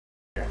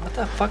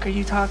What the fuck are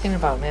you talking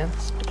about, man?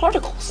 It's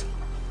particles.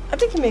 I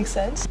think it makes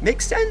sense.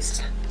 Makes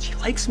sense. She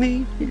likes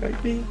me. You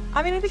like me.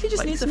 I mean, I think he just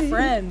Likes needs a me.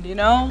 friend, you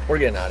know? We're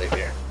getting out of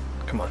here.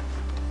 Come on.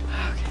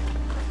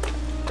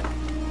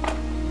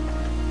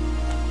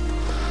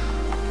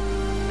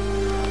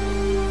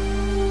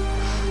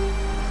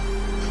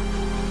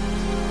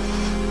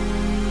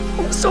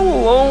 I'm so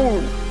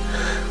alone.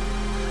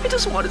 I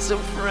just wanted some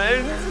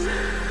friends.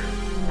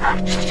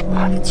 I just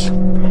wanted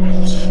some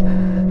friends.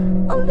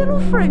 A little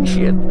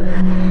friendship.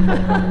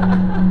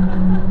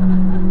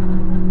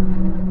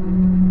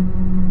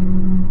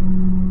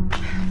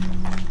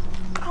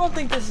 I don't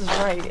think this is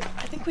right.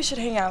 I think we should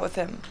hang out with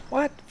him.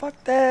 What?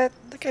 Fuck that.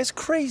 That guy's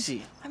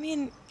crazy. I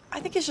mean,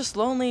 I think he's just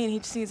lonely and he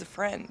just needs a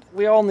friend.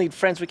 We all need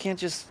friends. We can't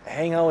just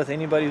hang out with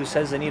anybody who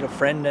says they need a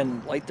friend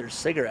and light their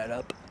cigarette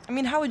up. I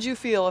mean, how would you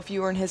feel if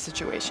you were in his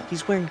situation?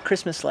 He's wearing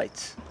Christmas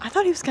lights. I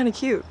thought he was kind of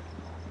cute.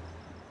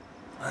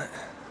 What?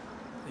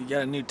 You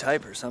got a new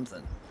type or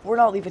something. We're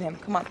not leaving him.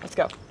 Come on, let's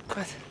go.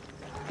 What?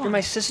 You're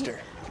my sister.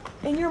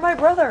 And you're my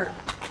brother.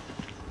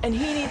 And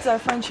he needs our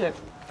friendship.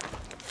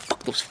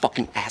 Fuck those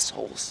fucking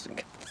assholes.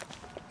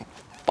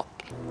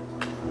 Fuck.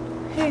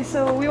 Hey,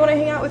 so we want to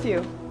hang out with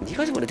you. You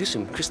guys want to do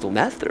some crystal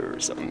meth or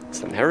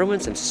some heroin,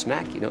 some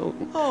smack, you know?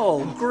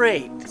 Oh,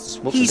 great.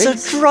 Smoke He's some a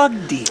vapes.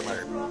 drug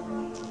dealer.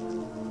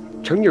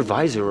 Turn your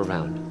visor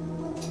around.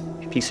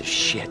 You piece of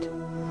shit.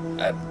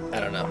 I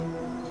don't know.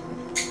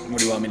 What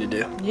do you want me to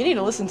do? You need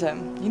to listen to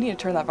him. You need to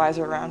turn that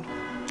visor around.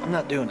 I'm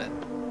not doing it.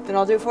 Then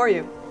I'll do it for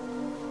you.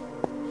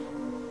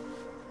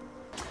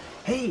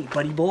 Hey,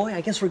 buddy boy,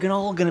 I guess we're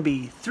all gonna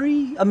be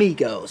 3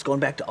 amigos going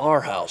back to our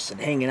house and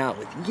hanging out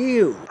with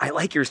you. I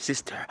like your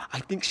sister.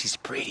 I think she's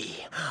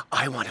pretty.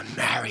 I want to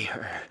marry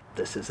her.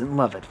 This isn't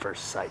love at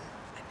first sight.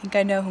 I think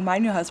I know who my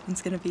new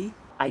husband's gonna be.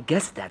 I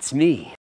guess that's me.